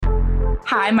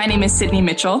Hi, my name is Sydney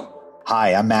Mitchell.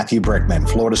 Hi, I'm Matthew Brickman,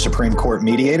 Florida Supreme Court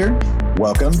mediator.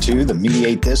 Welcome to the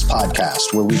Mediate This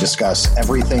podcast, where we discuss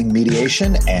everything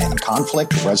mediation and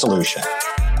conflict resolution.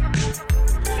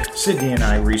 Sydney and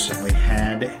I recently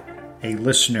had a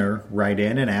listener write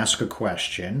in and ask a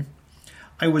question.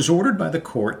 I was ordered by the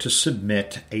court to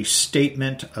submit a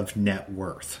statement of net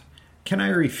worth. Can I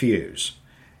refuse?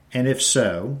 And if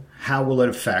so, how will it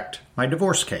affect my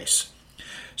divorce case?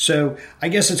 So I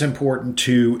guess it's important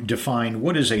to define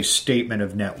what is a statement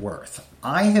of net worth.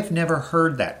 I have never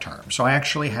heard that term, so I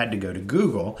actually had to go to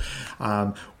Google.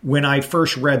 When I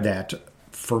first read that,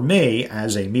 for me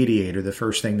as a mediator, the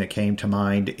first thing that came to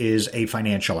mind is a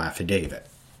financial affidavit.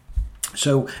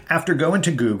 So after going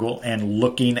to Google and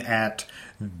looking at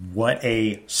what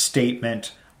a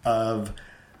statement of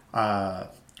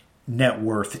net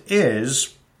worth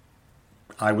is,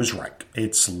 I was right.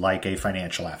 It's like a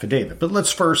financial affidavit. But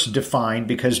let's first define,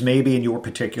 because maybe in your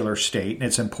particular state, and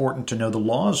it's important to know the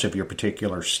laws of your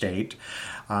particular state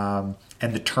and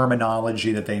the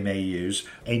terminology that they may use,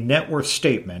 a net worth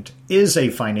statement is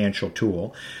a financial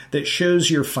tool that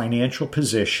shows your financial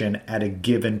position at a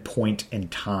given point in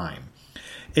time.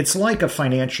 It's like a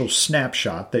financial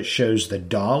snapshot that shows the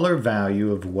dollar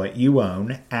value of what you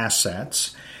own,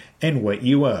 assets, and what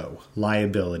you owe,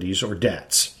 liabilities or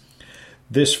debts.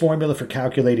 This formula for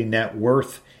calculating net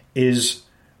worth is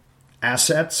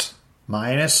assets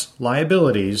minus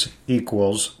liabilities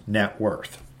equals net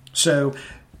worth. So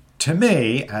to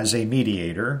me, as a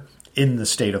mediator in the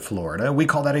state of Florida, we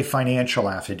call that a financial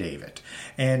affidavit.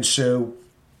 And so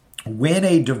when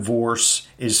a divorce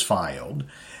is filed,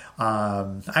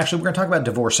 actually we're going to talk about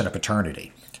divorce and a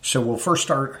paternity. So we'll first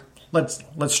start. Let's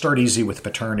start easy with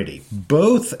paternity.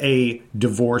 Both a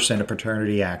divorce and a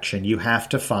paternity action, you have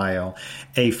to file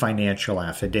a financial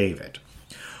affidavit.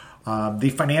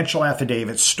 The financial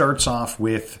affidavit starts off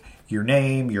with your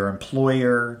name, your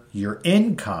employer, your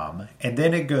income, and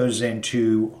then it goes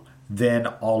into then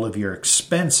all of your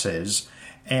expenses.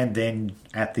 And then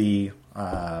at the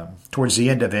towards the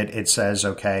end of it, it says,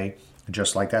 okay,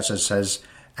 just like that, so it says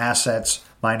assets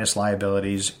minus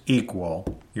liabilities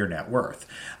equal your net worth.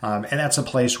 And that's a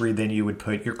place where then you would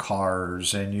put your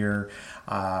cars and your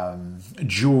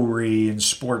jewelry and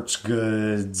sports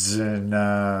goods and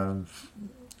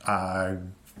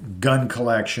gun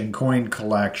collection, coin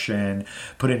collection,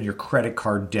 put in your credit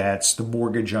card debts, the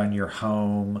mortgage on your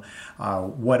home,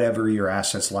 whatever your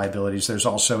assets, liabilities. There's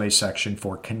also a section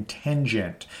for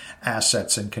contingent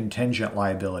assets and contingent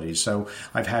liabilities. So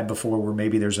I've had before where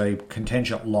maybe there's a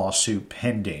contingent lawsuit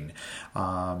pending,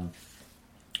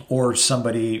 or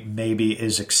somebody maybe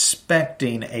is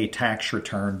expecting a tax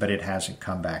return, but it hasn't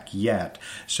come back yet.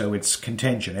 So it's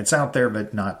contingent. It's out there,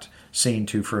 but not seen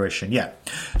to fruition yet.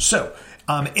 So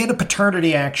in a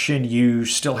paternity action, you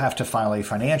still have to file a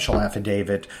financial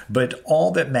affidavit, but all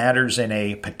that matters in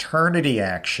a paternity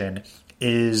action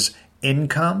is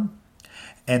income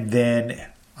and then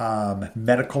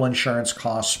medical insurance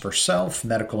costs for self,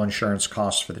 medical insurance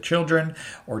costs for the children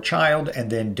or child, and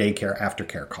then daycare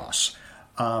aftercare costs.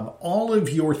 All of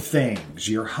your things,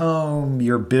 your home,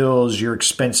 your bills, your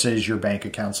expenses, your bank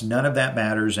accounts, none of that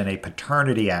matters in a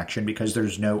paternity action because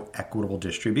there's no equitable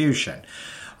distribution.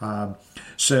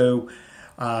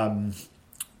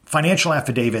 Financial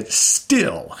affidavit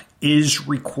still is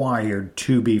required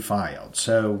to be filed.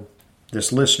 So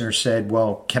this listener said,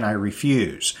 well, can I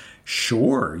refuse?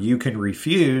 Sure, you can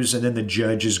refuse, and then the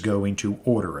judge is going to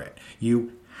order it.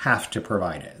 You have to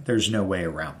provide it. There's no way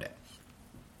around it.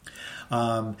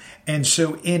 And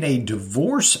so in a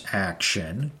divorce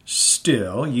action,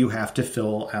 still, you have to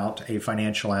fill out a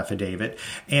financial affidavit,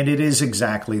 and it is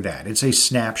exactly that. It's a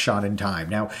snapshot in time.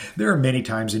 Now, there are many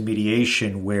times in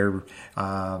mediation where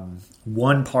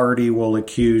one party will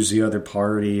accuse the other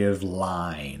party of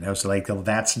lying. I was like, oh,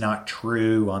 that's not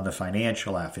true on the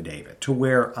financial affidavit, to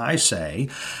where I say,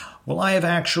 well, I have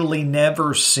actually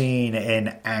never seen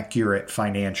an accurate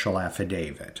financial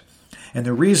affidavit. And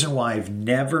the reason why I've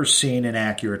never seen an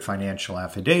accurate financial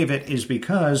affidavit is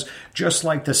because, just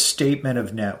like the statement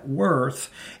of net worth,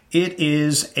 it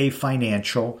is a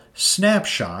financial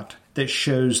snapshot that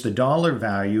shows the dollar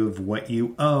value of what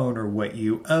you own or what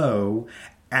you owe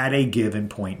at a given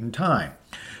point in time.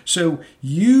 So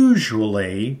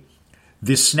usually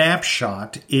the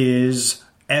snapshot is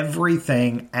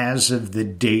everything as of the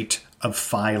date of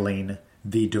filing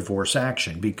the divorce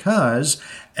action, because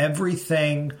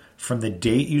everything from the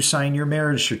date you sign your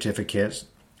marriage certificate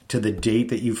to the date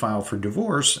that you file for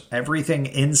divorce, everything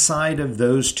inside of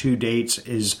those two dates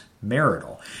is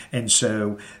marital. And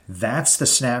so that's the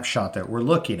snapshot that we're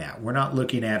looking at. We're not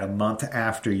looking at a month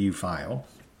after you file.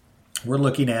 we're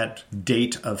looking at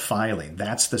date of filing.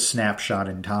 That's the snapshot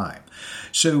in time.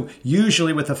 So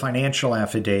usually with a financial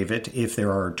affidavit, if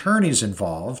there are attorneys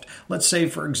involved, let's say,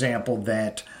 for example,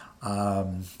 that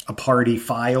a party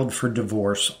filed for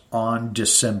divorce on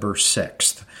December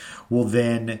 6th. Well,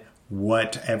 then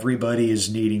what everybody is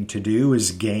needing to do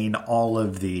is gain all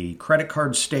of the credit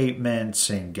card statements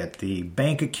and get the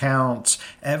bank accounts,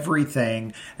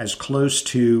 everything as close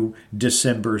to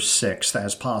December 6th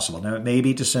as possible. Now, it may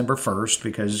be December 1st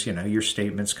because, your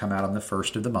statements come out on the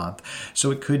 1st of the month.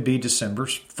 So it could be December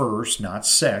 1st, not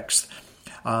 6th.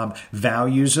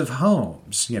 Values of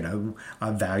homes,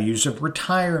 values of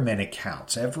retirement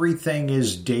accounts. Everything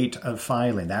is date of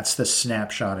filing. That's the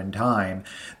snapshot in time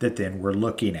that then we're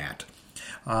looking at.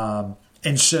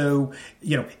 And so,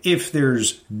 if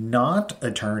there's not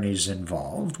attorneys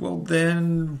involved, well,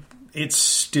 then it's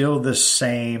still the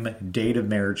same date of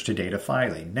marriage to date of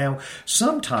filing. Now,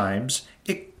 sometimes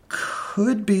it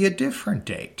could be a different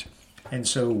date. And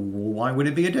so why would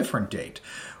it be a different date?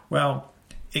 Well,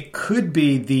 it could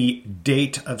be the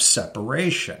date of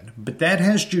separation, but that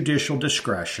has judicial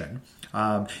discretion.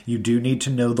 You do need to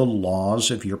know the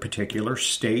laws of your particular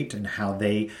state and how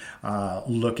they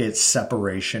look at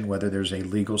separation, whether there's a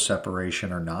legal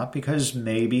separation or not, because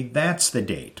maybe that's the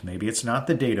date. Maybe it's not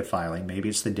the date of filing. Maybe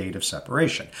it's the date of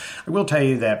separation. I will tell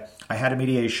you that I had a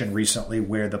mediation recently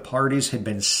where the parties had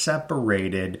been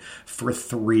separated for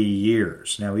 3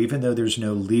 years. Now, even though there's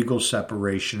no legal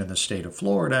separation in the state of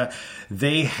Florida,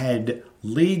 they had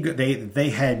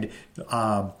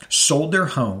sold their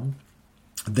home.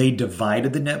 They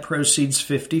divided the net proceeds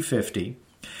 50-50,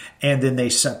 and then they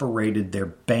separated their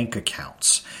bank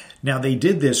accounts. Now, they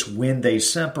did this when they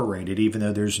separated, even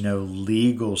though there's no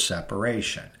legal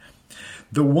separation.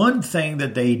 The one thing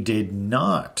that they did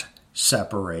not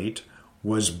separate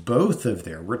was both of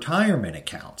their retirement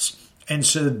accounts. And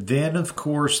so then, of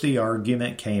course, the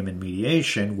argument came in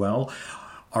mediation, well,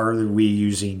 are we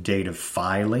using date of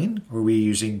filing or are we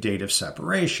using date of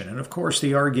separation? And of course,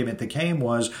 the argument that came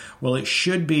was, well, it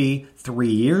should be 3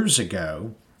 years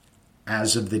ago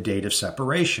as of the date of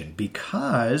separation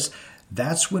because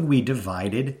that's when we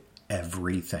divided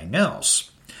everything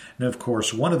else. And of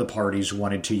course, one of the parties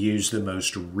wanted to use the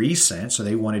most recent, so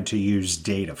they wanted to use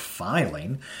date of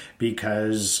filing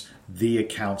because the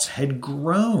accounts had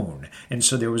grown. And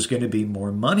so there was going to be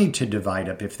more money to divide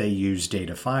up if they used date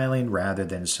of filing rather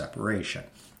than separation.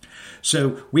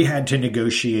 So we had to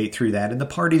negotiate through that, and the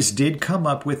parties did come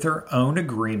up with their own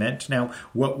agreement. Now,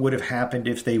 what would have happened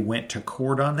if they went to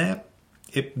court on that?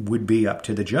 It would be up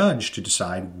to the judge to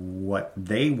decide what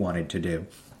they wanted to do,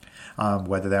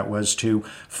 whether that was to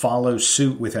follow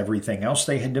suit with everything else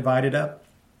they had divided up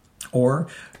or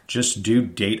just do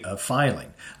date of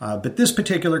filing. But this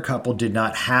particular couple did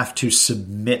not have to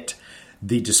submit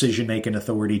the decision-making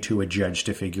authority to a judge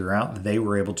to figure out. They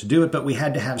were able to do it, but we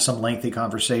had to have some lengthy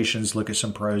conversations, look at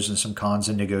some pros and some cons,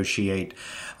 and negotiate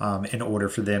in order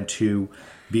for them to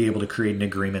be able to create an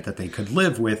agreement that they could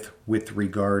live with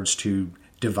regards to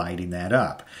dividing that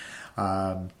up.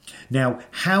 Now,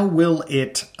 how will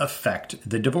it affect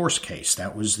the divorce case?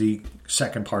 That was the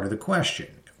second part of the question.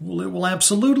 Well, it will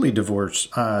absolutely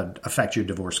affect your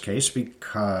divorce case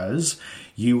because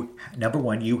number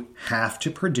one, you have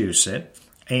to produce it,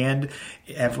 and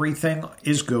everything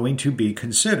is going to be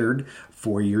considered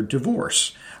for your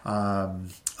divorce.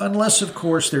 Unless, of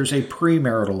course, there's a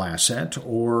premarital asset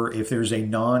or if there's a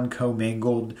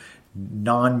non-commingled,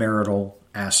 non-marital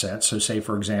asset. So say,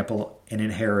 for example, an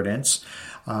inheritance.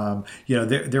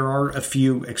 There are a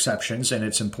few exceptions, and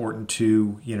it's important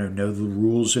to, know the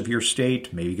rules of your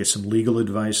state, maybe get some legal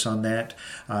advice on that,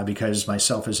 because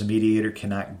myself as a mediator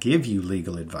cannot give you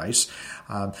legal advice.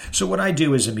 So what I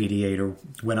do as a mediator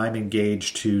when I'm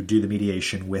engaged to do the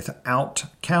mediation without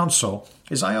counsel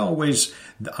is I always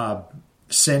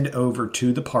send over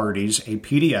to the parties a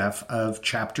PDF of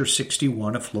Chapter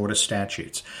 61 of Florida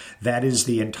statutes. That is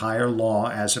the entire law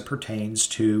as it pertains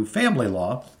to family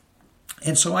law.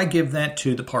 And so I give that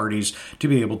to the parties to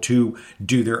be able to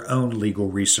do their own legal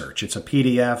research. It's a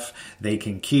PDF. They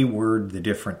can keyword the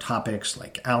different topics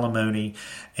like alimony,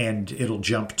 and it'll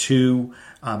jump to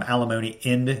alimony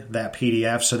in that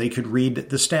PDF so they could read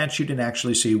the statute and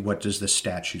actually see what does the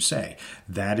statute say.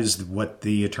 That is what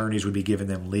the attorneys would be giving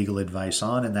them legal advice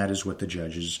on, and that is what the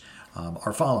judges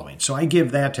are following. So I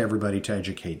give that to everybody to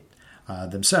educate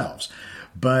themselves.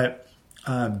 But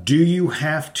do you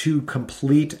have to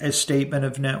complete a statement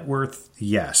of net worth?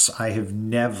 Yes, I have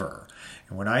never.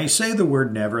 And when I say the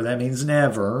word never, that means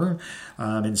never.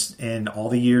 In all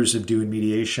the years of doing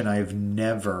mediation, I have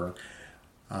never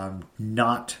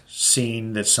not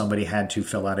seen that somebody had to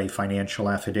fill out a financial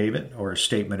affidavit or a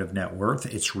statement of net worth.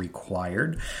 It's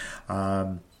required.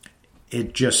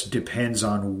 It just depends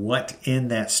on what in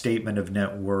that statement of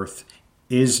net worth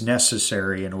is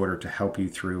necessary in order to help you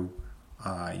through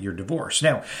your divorce.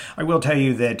 Now, I will tell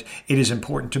you that it is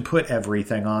important to put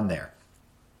everything on there.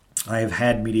 I have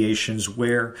had mediations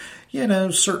where,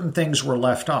 certain things were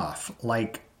left off,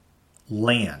 like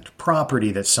land,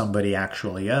 property that somebody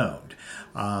actually owned.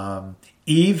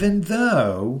 Even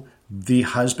though the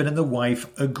husband and the wife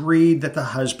agreed that the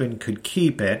husband could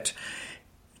keep it,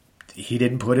 he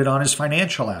didn't put it on his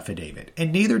financial affidavit,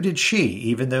 and neither did she,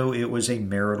 even though it was a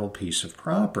marital piece of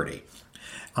property.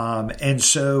 And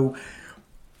so,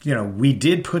 we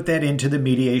did put that into the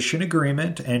mediation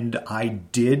agreement, and I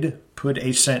did put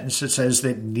a sentence that says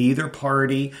that neither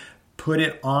party put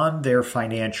it on their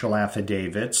financial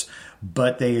affidavits,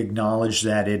 but they acknowledge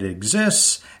that it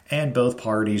exists, and both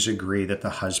parties agree that the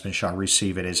husband shall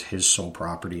receive it as his sole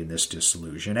property in this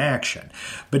dissolution action.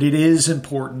 But it is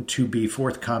important to be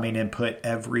forthcoming and put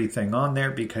everything on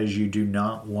there, because you do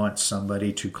not want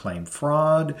somebody to claim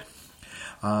fraud.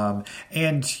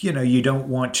 And you don't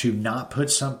want to not put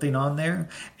something on there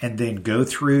and then go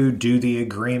through, do the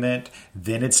agreement.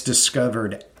 Then it's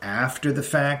discovered after the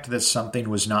fact that something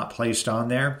was not placed on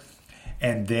there.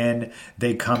 And then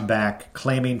they come back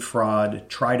claiming fraud,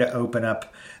 try to open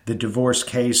up the divorce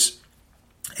case,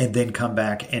 and then come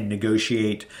back and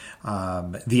negotiate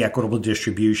the equitable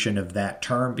distribution of that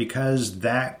term, because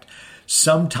that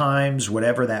sometimes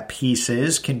whatever that piece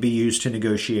is can be used to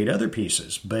negotiate other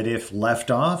pieces. But if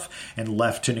left off and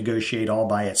left to negotiate all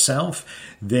by itself,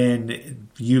 then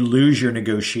you lose your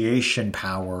negotiation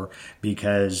power,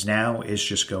 because now it's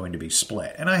just going to be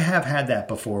split. And I have had that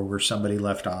before, where somebody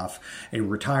left off a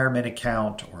retirement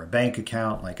account or a bank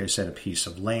account, like I said, a piece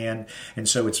of land. And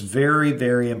so it's very,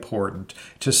 very important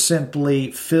to simply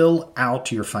fill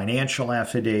out your financial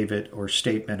affidavit or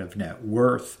statement of net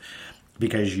worth,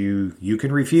 because you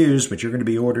can refuse, but you're going to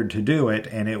be ordered to do it,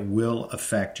 and it will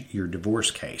affect your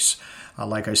divorce case.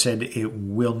 Like I said, it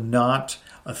will not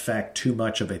affect too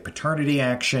much of a paternity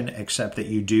action, except that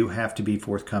you do have to be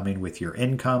forthcoming with your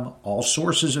income, all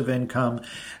sources of income,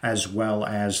 as well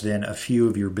as then a few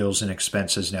of your bills and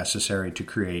expenses necessary to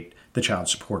create the Child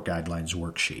Support Guidelines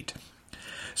worksheet.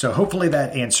 So hopefully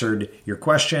that answered your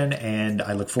question, and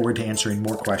I look forward to answering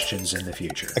more questions in the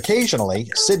future. Occasionally,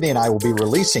 Sydney and I will be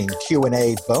releasing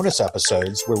Q&A bonus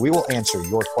episodes where we will answer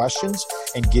your questions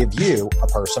and give you a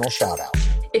personal shout out.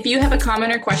 If you have a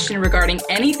comment or question regarding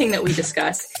anything that we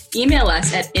discuss, email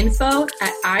us at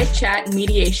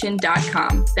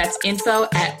info@ichatmediation.com. That's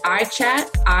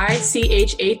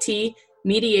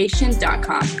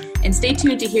info@ichatmediation.com. And stay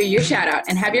tuned to hear your shout out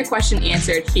and have your question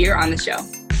answered here on the show.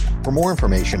 For more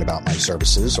information about my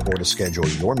services or to schedule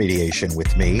your mediation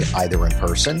with me, either in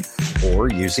person or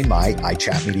using my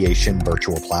iChat Mediation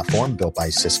virtual platform built by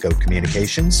Cisco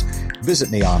Communications, visit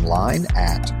me online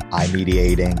at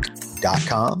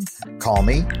imediateinc.com. Call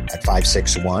me at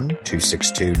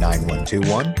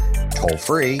 561-262-9121, toll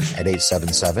free at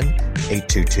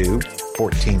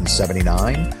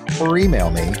 877-822-1479, or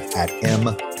email me at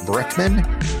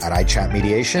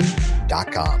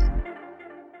mbrickman@ichatmediation.com.